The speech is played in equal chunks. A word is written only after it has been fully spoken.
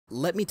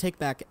let me take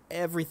back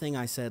everything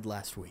I said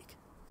last week.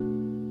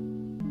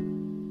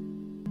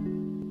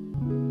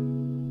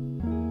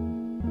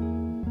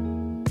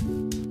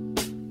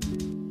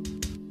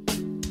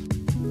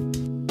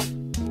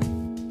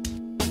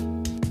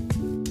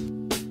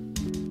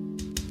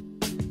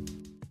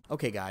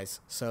 Okay guys,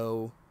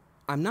 so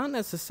I'm not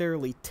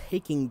necessarily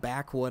taking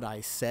back what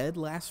I said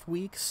last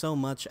week so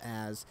much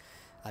as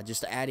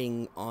just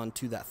adding on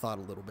to that thought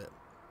a little bit.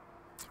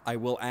 I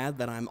will add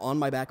that I'm on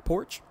my back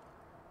porch.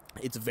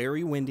 It's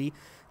very windy.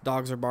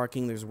 Dogs are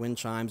barking, there's wind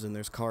chimes, and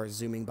there's cars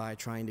zooming by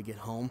trying to get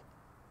home.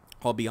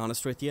 I'll be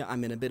honest with you,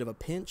 I'm in a bit of a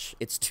pinch.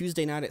 It's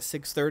Tuesday night at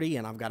 6:30,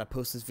 and I've got to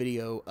post this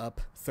video up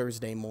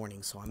Thursday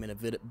morning, so I'm in a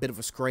bit of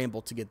a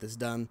scramble to get this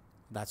done.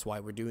 That's why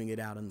we're doing it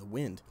out in the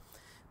wind.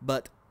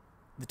 But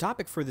the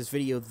topic for this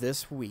video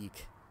this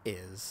week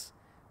is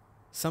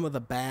some of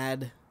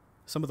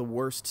the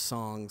worst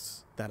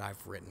songs that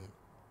I've written.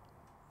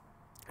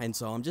 And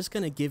so I'm just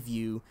going to give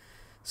you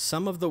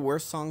some of the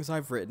worst songs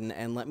I've written,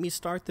 and let me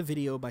start the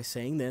video by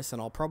saying this, and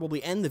I'll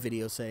probably end the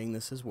video saying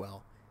this as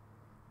well.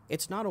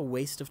 It's not a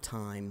waste of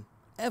time,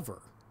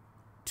 ever,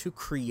 to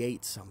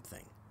create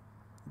something.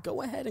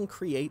 Go ahead and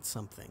create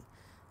something.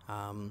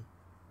 A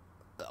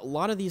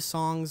lot of these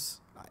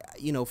songs,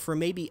 you know, for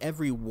maybe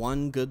every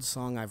one good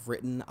song I've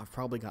written, I've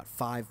probably got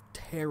 5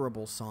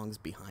 terrible songs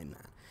behind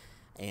that.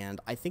 And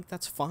I think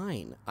that's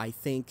fine. I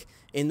think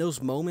in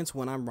those moments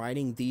when I'm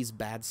writing these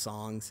bad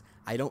songs,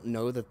 I don't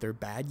know that they're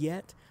bad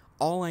yet.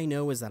 All I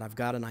know is that I've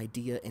got an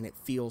idea and it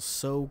feels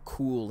so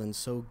cool and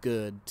so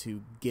good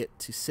to get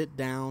to sit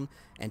down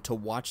and to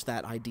watch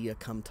that idea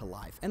come to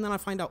life. And then I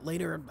find out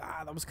later,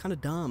 that was kind of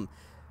dumb.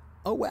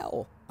 Oh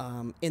well.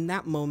 In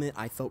that moment,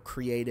 I felt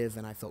creative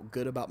and I felt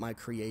good about my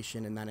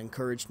creation, and that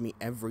encouraged me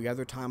every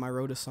other time I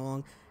wrote a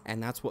song,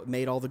 and that's what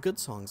made all the good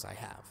songs I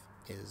have,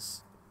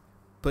 is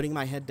putting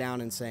my head down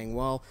and saying,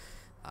 well,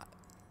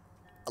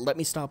 let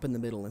me stop in the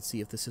middle and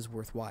see if this is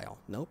worthwhile.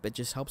 Nope, it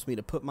just helps me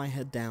to put my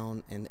head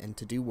down and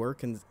to do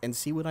work and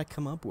see what I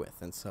come up with.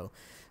 And so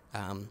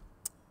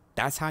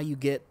that's how you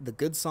get the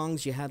good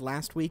songs you had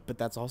last week, but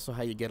that's also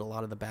how you get a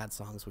lot of the bad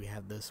songs we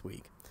have this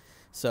week.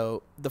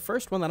 So the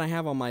first one that I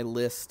have on my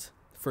list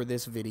for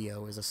this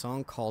video is a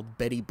song called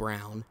Betty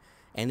Brown,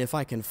 and if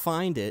I can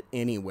find it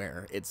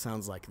anywhere, it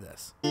sounds like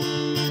this.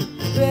 Betty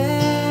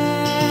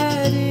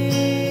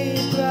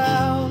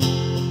Brown,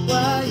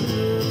 why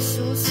you look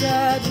so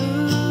sad,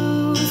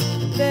 blues,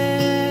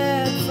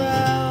 that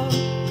frown,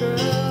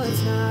 girl,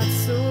 it's not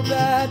so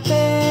bad,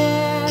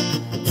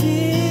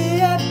 Betty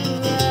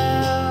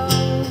Brown,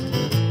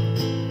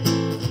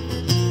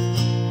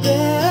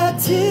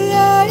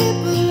 Betty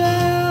Brown.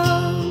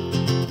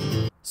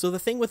 So the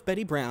thing with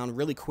Betty Brown,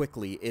 really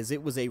quickly, is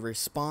it was a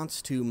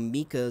response to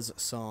Mika's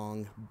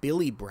song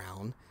Billy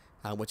Brown,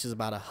 which is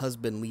about a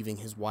husband leaving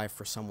his wife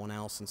for someone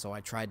else, and so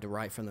I tried to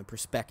write from the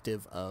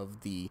perspective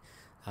of the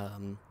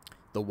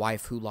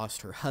wife who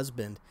lost her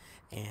husband,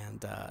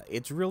 and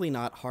it's really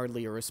not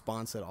hardly a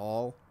response at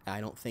all.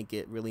 I don't think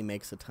it really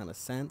makes a ton of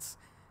sense.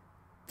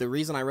 The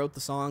reason I wrote the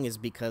song is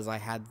because I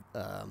had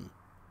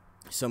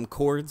some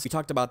chords. We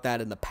talked about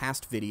that in the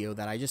past video,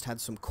 that I just had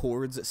some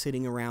chords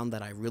sitting around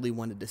that I really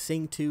wanted to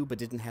sing to, but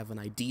didn't have an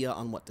idea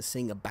on what to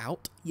sing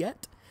about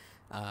yet,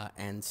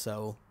 and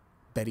so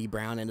Betty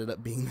Brown ended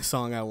up being the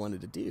song I wanted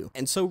to do.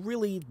 And so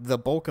really the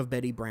bulk of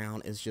Betty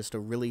Brown is just a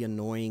really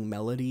annoying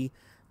melody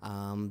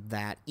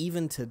that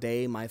even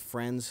today, my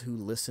friends who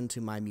listened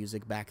to my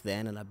music back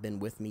then and have been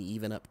with me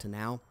even up to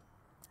now,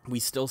 we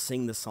still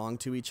sing the song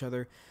to each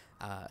other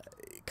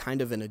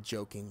kind of in a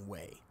joking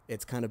way.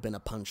 It's kind of been a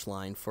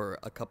punchline for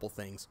a couple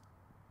things.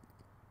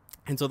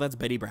 And so that's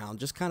Betty Brown,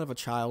 just kind of a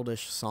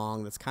childish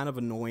song that's kind of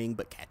annoying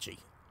but catchy.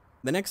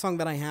 The next song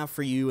that I have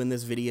for you in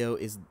this video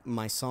is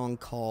my song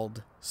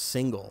called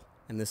Single,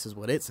 and this is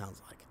what it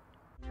sounds like.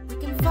 We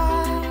can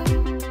fight all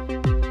day.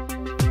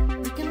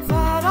 We can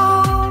fight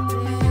all day.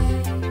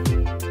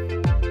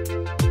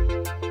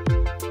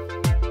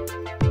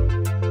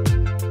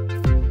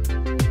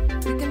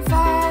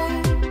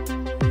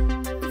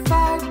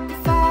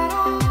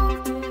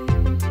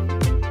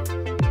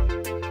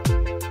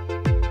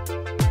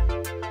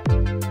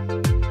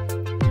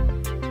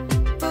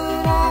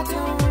 But I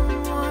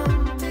don't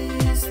want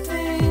these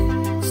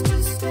things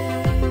to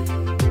stay.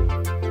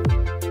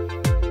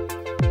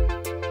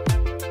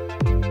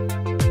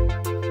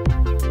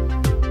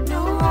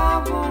 No,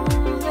 I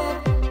won't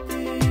let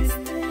these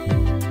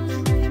things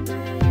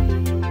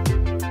remain.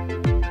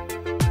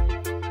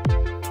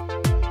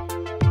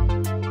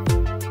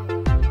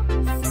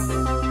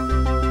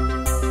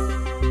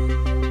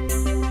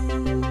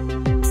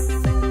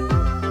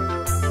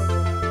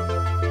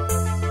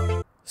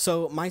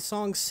 So my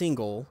song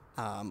Single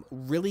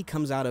really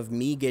comes out of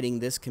me getting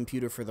this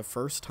computer for the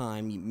first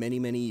time many,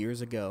 many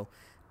years ago,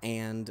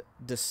 and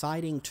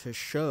deciding to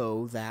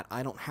show that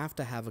I don't have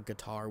to have a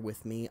guitar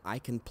with me. I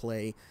can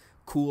play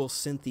cool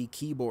synthy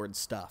keyboard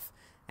stuff.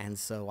 And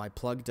so I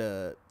plugged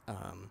a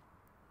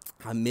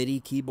MIDI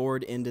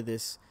keyboard into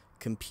this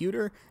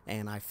computer,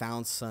 and I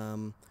found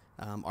some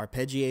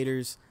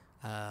arpeggiators,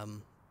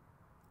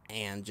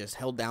 and just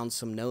held down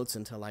some notes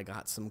until I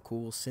got some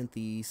cool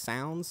synthy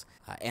sounds.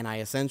 And I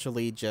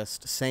essentially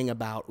just sang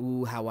about,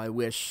 ooh, how I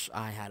wish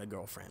I had a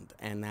girlfriend.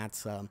 And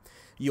that's,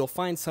 you'll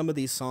find some of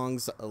these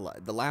songs,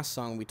 the last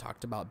song we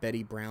talked about,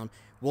 Betty Brown,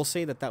 we'll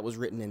say that that was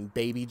written in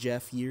Baby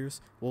Jeff years.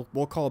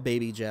 We'll call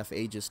Baby Jeff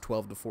ages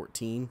 12 to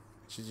 14,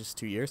 which is just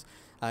 2 years.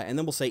 And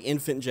then we'll say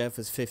Infant Jeff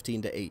is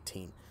 15 to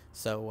 18.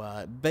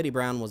 So Betty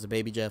Brown was a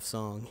Baby Jeff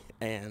song,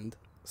 and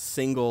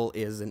Single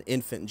is an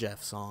Infant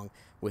Jeff song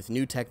with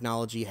new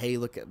technology, hey,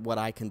 look at what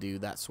I can do,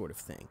 that sort of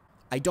thing.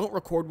 I don't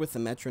record with the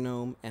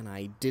metronome, and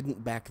I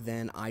didn't back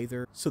then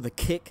either, so the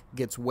kick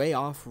gets way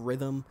off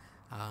rhythm.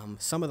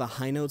 Some of the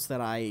high notes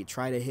that I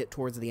try to hit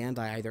towards the end,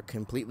 I either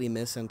completely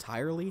miss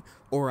entirely,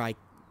 or I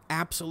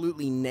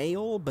absolutely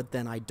nail, but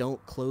then I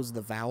don't close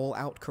the vowel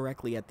out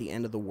correctly at the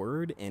end of the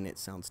word, and it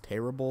sounds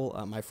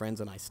terrible. My friends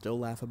and I still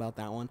laugh about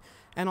that one.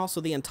 And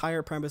also the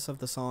entire premise of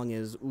the song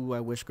is, ooh, I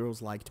wish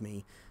girls liked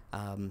me,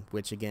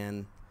 which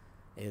again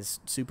is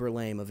super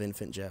lame of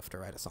Infant Jeff to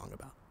write a song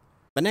about.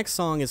 The next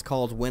song is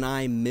called When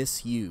I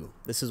Miss You.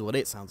 This is what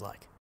it sounds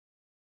like.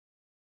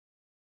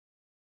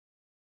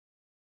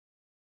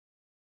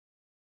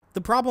 The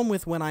problem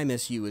with When I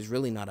Miss You is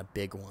really not a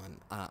big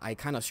one. I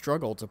kind of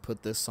struggled to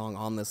put this song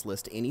on this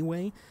list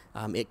anyway.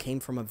 It came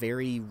from a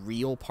very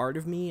real part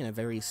of me and a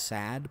very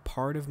sad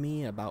part of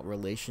me about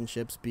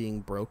relationships being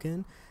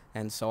broken.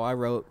 And so I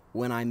wrote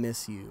When I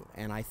Miss You,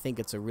 and I think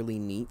it's a really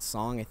neat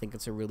song. I think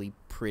it's a really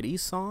pretty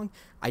song.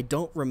 I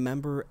don't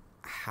remember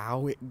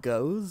how it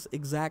goes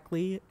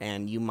exactly,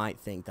 and you might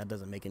think that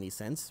doesn't make any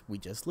sense. We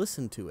just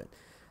listened to it.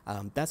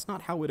 That's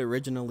not how it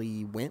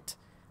originally went.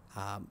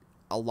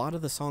 A lot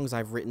of the songs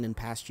I've written in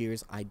past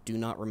years, I do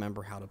not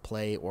remember how to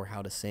play or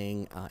how to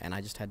sing, and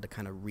I just had to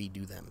kind of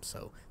redo them.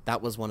 So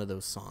that was one of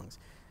those songs.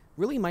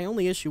 Really, my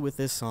only issue with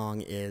this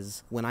song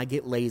is when I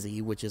get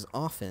lazy, which is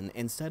often,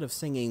 instead of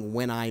singing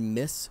When I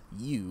Miss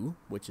You,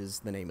 which is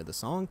the name of the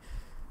song,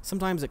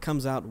 sometimes it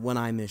comes out When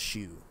I Miss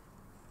You.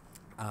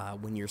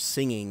 When you're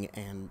singing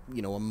and,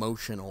 you know,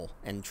 emotional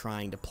and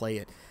trying to play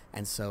it.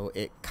 And so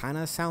it kind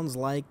of sounds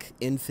like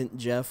Infant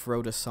Jeff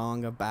wrote a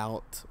song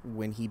about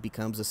when he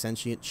becomes a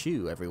sentient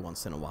shoe every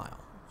once in a while.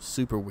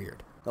 Super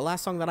weird. The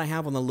last song that I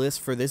have on the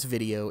list for this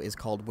video is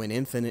called When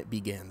Infinite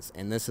Begins,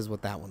 and this is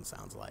what that one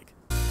sounds like.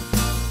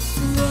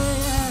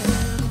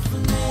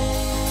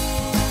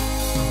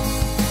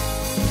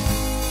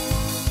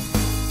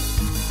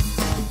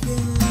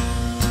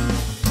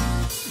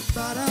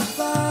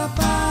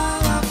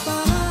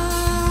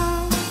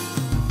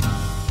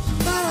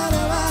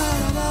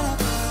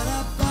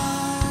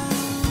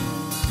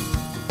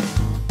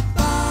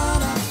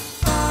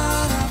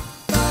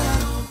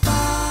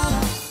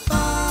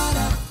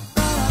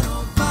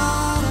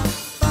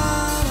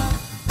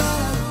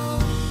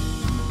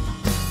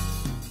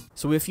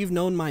 So if you've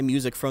known my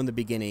music from the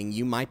beginning,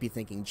 you might be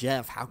thinking,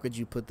 Jeff, how could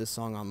you put this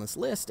song on this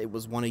list? It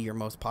was one of your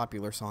most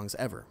popular songs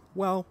ever.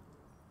 Well,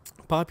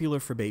 popular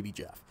for Baby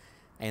Jeff.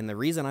 And the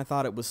reason I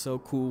thought it was so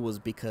cool was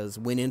because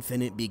When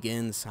Infinite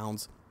Begins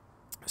sounds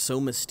so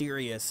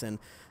mysterious and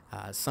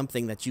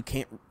something that you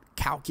can't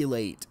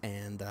calculate.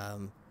 And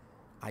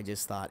I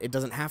just thought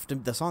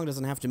the song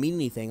doesn't have to mean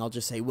anything. I'll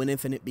just say When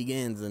Infinite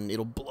Begins and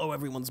it'll blow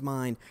everyone's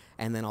mind.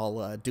 And then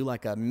I'll do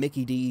like a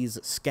Mickey D's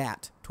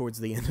scat towards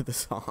the end of the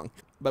song.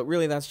 But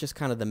really, that's just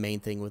kind of the main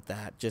thing with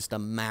that. Just a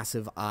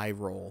massive eye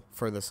roll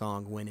for the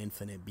song When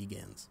Infinite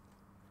Begins.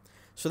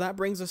 So that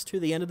brings us to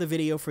the end of the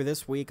video for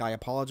this week. I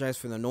apologize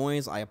for the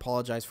noise. I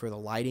apologize for the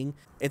lighting.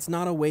 It's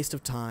not a waste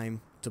of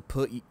time to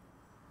put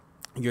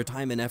your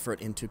time and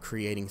effort into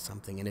creating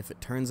something. And if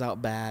it turns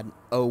out bad,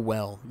 oh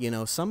well. You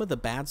know, some of the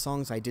bad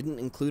songs I didn't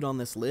include on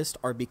this list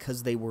are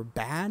because they were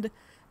bad,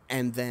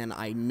 and then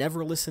I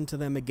never listened to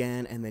them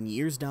again, and then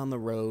years down the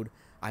road,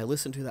 I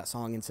listened to that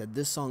song and said,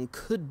 this song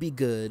could be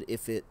good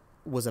if it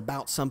was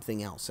about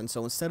something else. And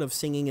so instead of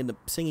singing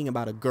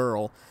about a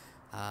girl,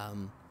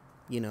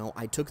 you know,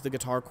 I took the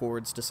guitar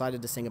chords,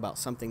 decided to sing about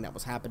something that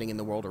was happening in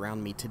the world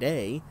around me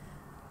today,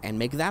 and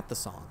make that the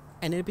song.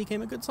 And it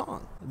became a good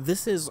song.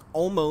 This is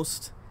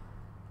almost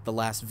the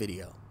last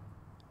video.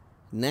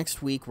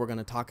 Next week, we're going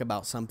to talk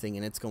about something,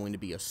 and it's going to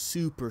be a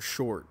super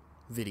short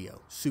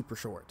video. Super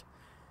short.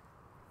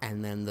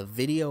 And then the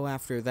video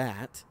after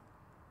that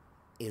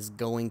is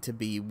going to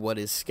be what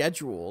is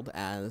scheduled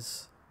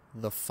as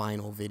the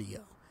final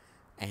video.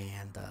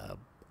 And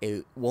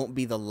it won't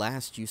be the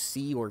last you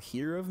see or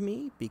hear of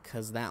me,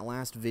 because that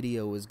last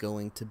video is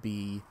going to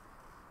be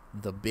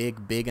the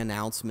big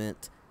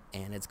announcement,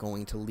 and it's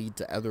going to lead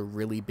to other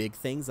really big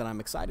things that I'm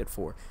excited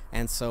for.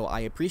 And so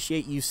I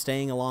appreciate you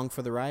staying along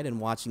for the ride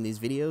and watching these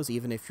videos,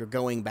 even if you're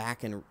going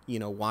back and, you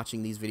know,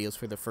 watching these videos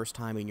for the first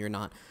time and you're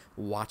not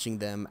watching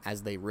them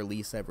as they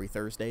release every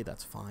Thursday.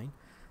 That's fine.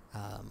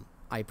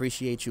 I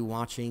appreciate you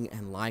watching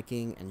and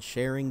liking and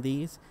sharing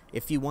these.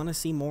 If you want to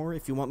see more,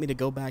 if you want me to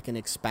go back and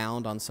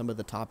expound on some of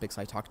the topics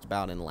I talked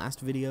about in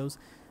last videos,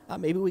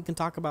 maybe we can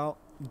talk about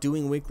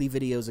doing weekly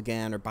videos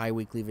again or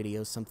bi-weekly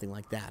videos, something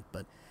like that.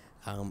 But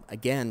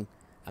again,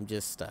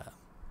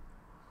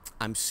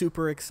 I'm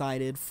super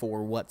excited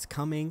for what's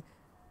coming.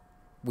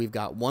 We've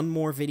got one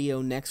more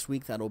video next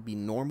week that'll be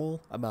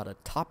normal about a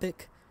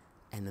topic,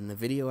 and then the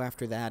video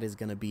after that is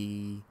going to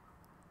be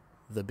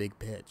the big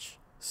pitch.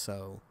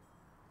 So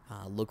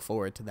look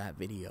forward to that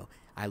video.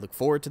 I look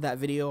forward to that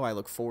video. I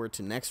look forward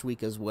to next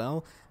week as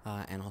well,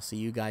 and I'll see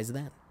you guys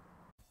then.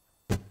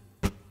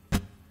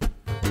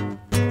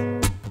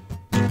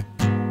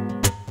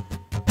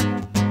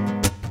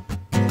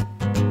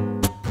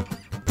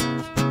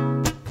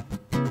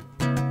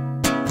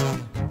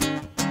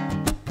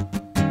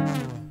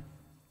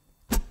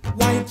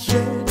 White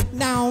shirt,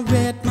 now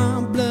red, my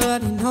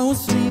blood and no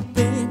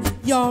sleeping.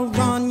 You're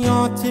on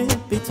your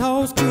tippy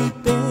toes,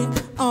 creeping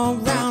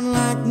around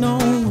like no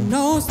one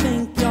knows.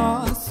 Think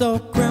you're so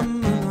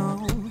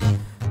criminal.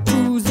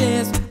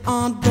 Bruises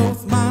on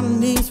both my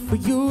knees for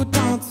you.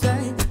 Don't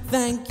say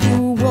thank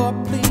you or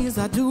please.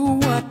 I do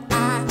what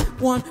I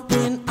want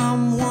when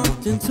I'm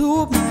wanting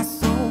to. My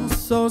soul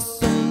so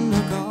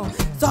cynical.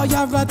 So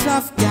you're a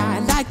tough guy,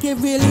 like a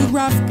really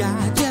rough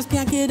guy. Just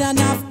can't get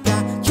enough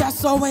guy, just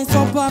so ain't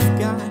so buff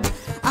guy.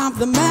 I'm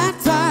the mad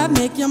type,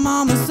 make your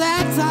mama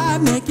sad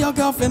type, make your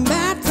girlfriend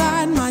mad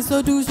type, might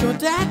seduce your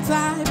dad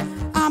type.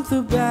 I'm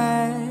the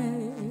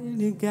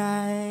bad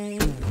guy.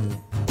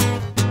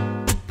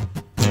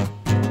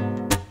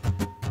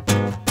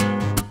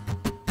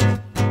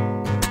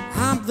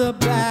 I'm the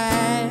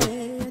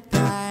bad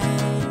guy.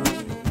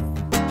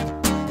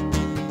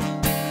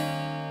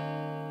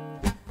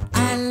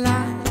 I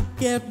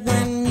like it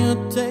when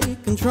you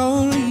take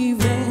control,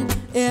 even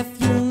if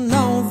you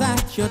know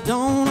that you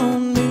don't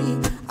own me.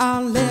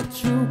 I'll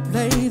let you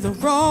play the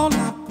role.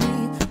 I'll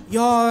be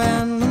your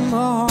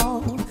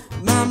animal.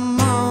 My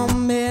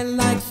mommy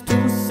likes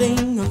to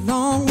sing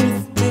along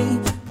with me,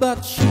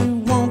 but she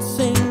won't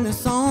sing the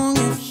song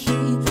if she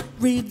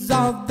reads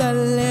all the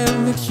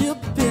lyrics. She'll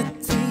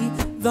pity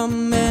the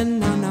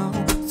men I know.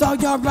 So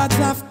you're a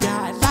tough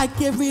guy,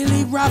 like a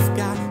really rough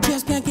guy.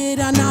 Just can't get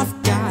enough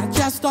guy,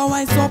 just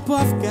always so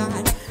puff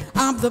guy.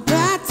 I'm the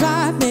bad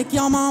type, make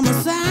your mama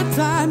sad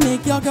type,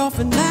 make your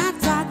girlfriend mad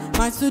type,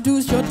 might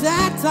seduce your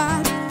dad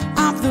type.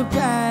 I'm the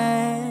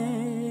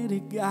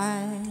bad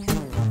guy.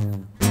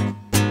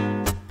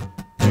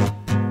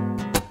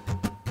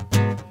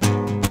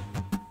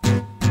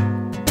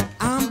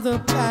 I'm the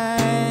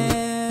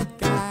bad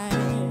guy.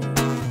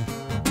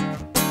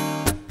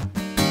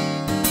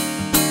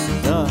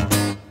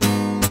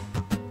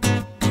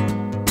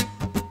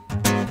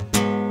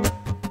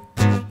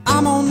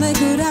 I'm only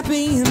good at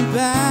being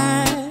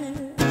bad.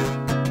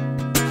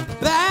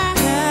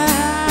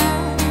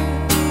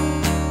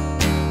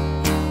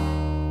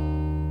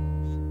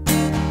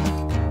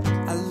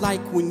 I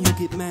like when you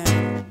get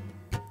mad.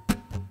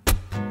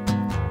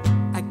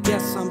 I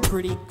guess I'm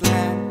pretty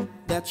glad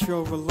that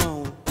you're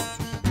alone.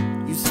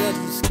 You said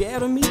he's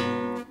scared of me?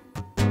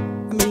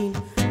 I mean,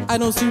 I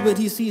don't see what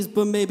he sees,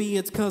 but maybe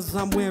it's 'cause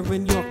I'm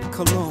wearing your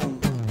cologne.